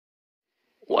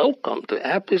Welcome to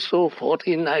episode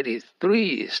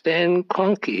 1493, Stan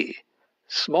Kroenke,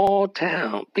 small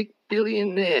town, big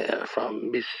billionaire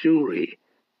from Missouri,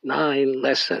 9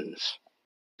 lessons.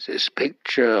 This is a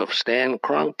picture of Stan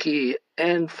Kroenke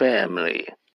and family.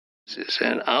 This is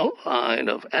an outline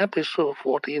of episode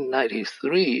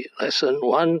 1493, lesson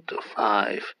 1 to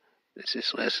 5. This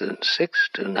is lesson 6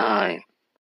 to 9.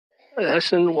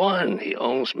 Lesson 1, he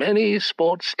owns many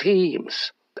sports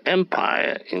teams.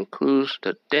 Empire includes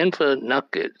the Denver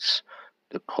Nuggets,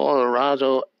 the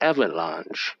Colorado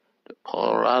Avalanche, the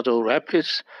Colorado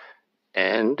Rapids,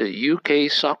 and the UK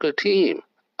soccer team,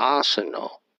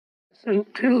 Arsenal. Lesson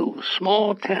 2,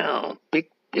 small town, big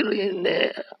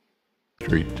billionaire.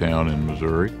 Street town in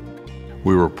Missouri.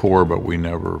 We were poor, but we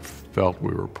never felt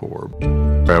we were poor.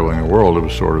 Traveling the world, it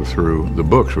was sort of through the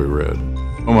books we read.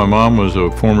 Well, my mom was a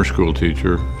former school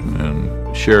teacher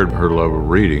and shared her love of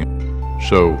reading.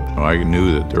 So I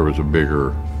knew that there was a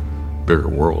bigger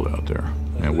world out there,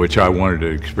 which I wanted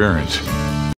to experience.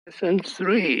 Lesson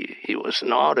 3, he was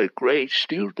not a great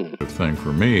student. The thing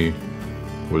for me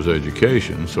was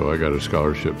education, so I got a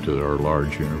scholarship to our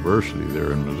large university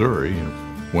there in Missouri.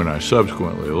 When I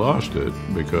subsequently lost it,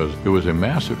 because it was a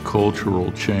massive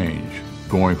cultural change,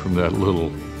 going from that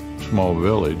little small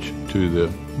village to the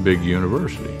big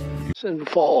university. Lesson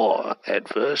 4,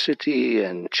 adversity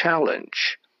and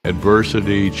challenge.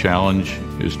 Adversity, challenge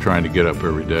is trying to get up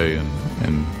every day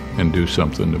and do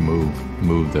something to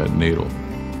move that needle.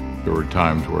 There were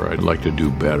times where I'd like to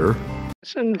do better.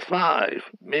 Lesson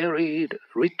 5, married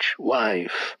rich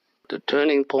wife. The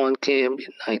turning point came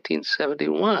in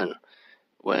 1971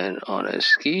 when on a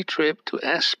ski trip to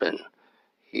Aspen,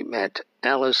 he met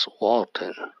Alice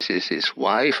Walton. This is his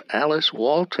wife, Alice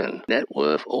Walton, net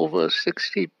worth over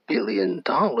 $60 billion.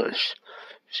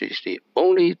 She's the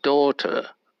only daughter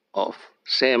of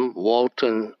Sam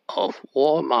Walton of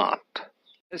Walmart.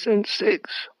 Lesson 6,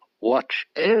 watch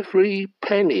every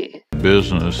penny.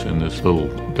 Business in this little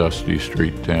dusty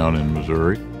street town in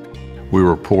Missouri. We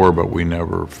were poor, but we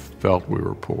never felt we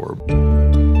were poor.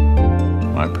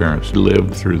 My parents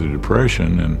lived through the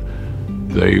Depression, and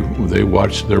they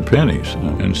watched their pennies.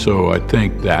 And so I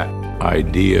think that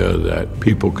idea that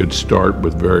people could start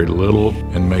with very little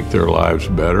and make their lives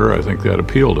better, I think that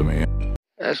appealed to me.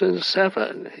 Lesson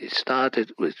 7, he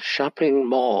started with shopping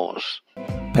malls.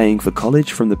 Paying for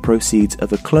college from the proceeds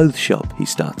of a clothes shop he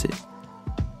started.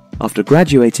 After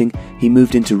graduating, he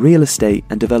moved into real estate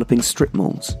and developing strip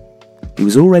malls. He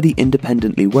was already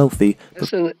independently wealthy.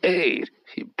 Lesson 8,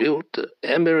 he built the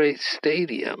Emirates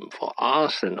Stadium for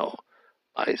Arsenal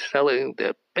by selling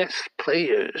their best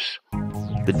players.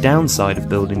 The downside of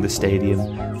building the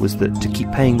stadium was that to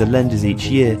keep paying the lenders each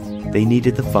year, they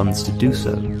needed the funds to do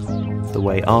so. The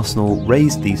way Arsenal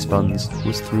raised these funds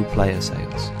was through player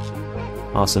sales.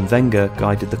 Arsene Wenger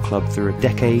guided the club through a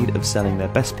decade of selling their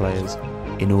best players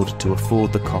in order to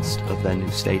afford the cost of their new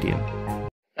stadium.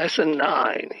 Lesson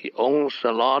 9, he owns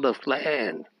a lot of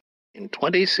land. In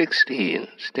 2016,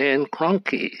 Stan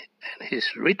Kroenke and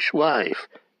his rich wife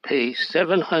paid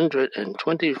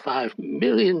 $725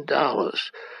 million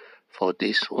for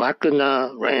this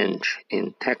Waggoner Ranch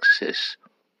in Texas.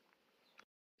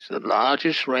 It's the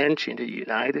largest ranch in the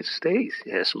United States.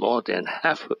 It has more than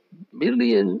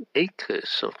 500,000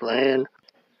 acres of land,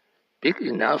 big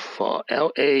enough for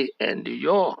LA and New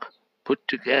York put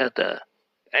together.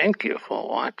 Thank you for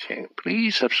watching.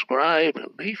 Please subscribe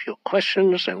and leave your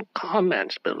questions and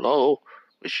comments below.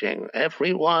 Wishing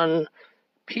everyone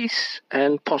peace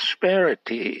and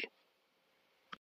prosperity.